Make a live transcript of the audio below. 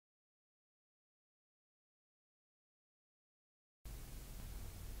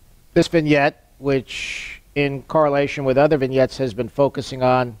This vignette, which in correlation with other vignettes has been focusing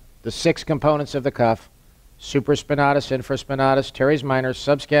on the 6 components of the cuff: supraspinatus, infraspinatus, teres minor,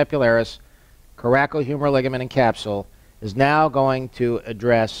 subscapularis, coracohumeral ligament, and capsule, is now going to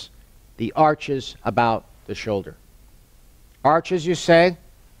address the arches about the shoulder. Arches, you say?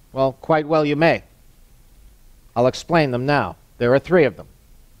 Well, quite well you may. I'll explain them now. There are 3 of them.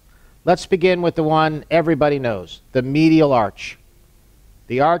 Let's begin with the one everybody knows, the medial arch,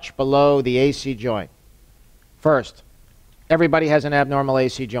 the arch below the AC joint. First, everybody has an abnormal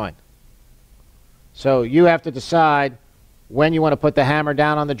AC joint. So you have to decide when you want to put the hammer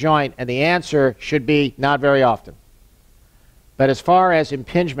down on the joint, and the answer should be not very often. But as far as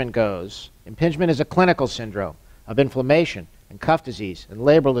impingement goes, impingement is a clinical syndrome of inflammation and cuff disease and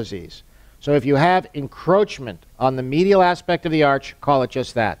labral disease. So if you have encroachment on the medial aspect of the arch, call it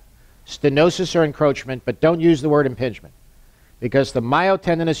just that. Stenosis or encroachment, but don't use the word impingement, because the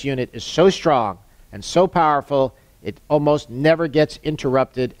myotendinous unit is so strong and so powerful, it almost never gets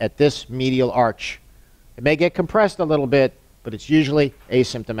interrupted at this medial arch. It may get compressed a little bit, but it's usually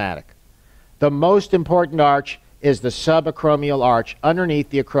asymptomatic. The most important arch is the subacromial arch underneath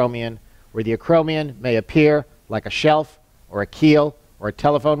the acromion, where the acromion may appear like a shelf or a keel or a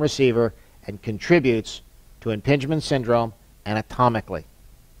telephone receiver and contributes to impingement syndrome anatomically.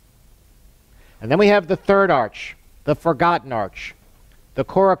 And then we have the third arch, the forgotten arch, the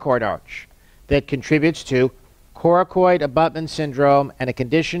coracoid arch, that contributes to coracoid abutment syndrome and a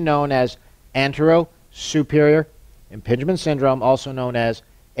condition known as anterosuperior impingement syndrome, also known as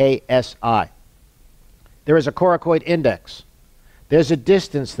ASI. There is a coracoid index. There's a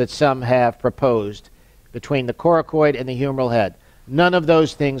distance that some have proposed between the coracoid and the humeral head. None of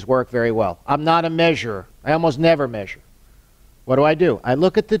those things work very well. I'm not a measurer. I almost never measure. What do? I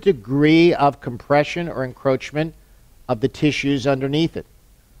look at the degree of compression or encroachment of the tissues underneath it.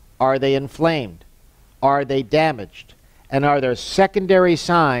 Are they inflamed? Are they damaged? And are there secondary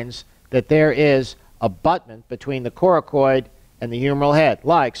signs that there is abutment between the coracoid and the humeral head,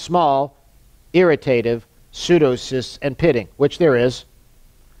 like small, irritative pseudocysts and pitting, which there is?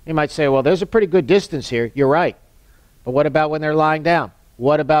 You might say, well, there's a pretty good distance here. You're right. But what about when they're lying down?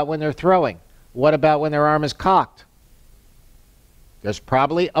 What about when they're throwing? What about when their arm is cocked? There's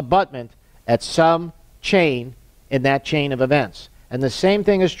probably abutment at some chain in that chain of events. And the same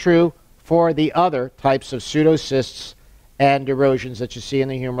thing is true for the other types of pseudocysts and erosions that you see in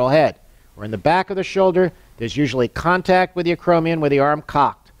the humeral head. Or in the back of the shoulder, there's usually contact with the acromion with the arm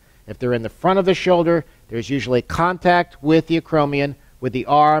cocked. If they're in the front of the shoulder, there's usually contact with the acromion with the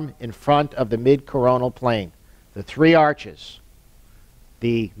arm in front of the mid-coronal plane. The 3 arches.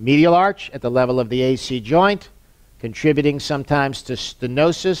 The medial arch at the level of the AC joint, contributing sometimes to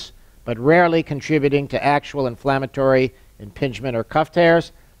stenosis, but rarely contributing to actual inflammatory impingement or cuff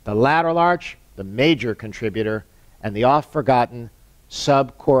tears. The lateral arch, the major contributor, and the oft-forgotten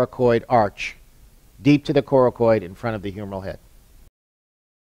subcoracoid arch, deep to the coracoid in front of the humeral head.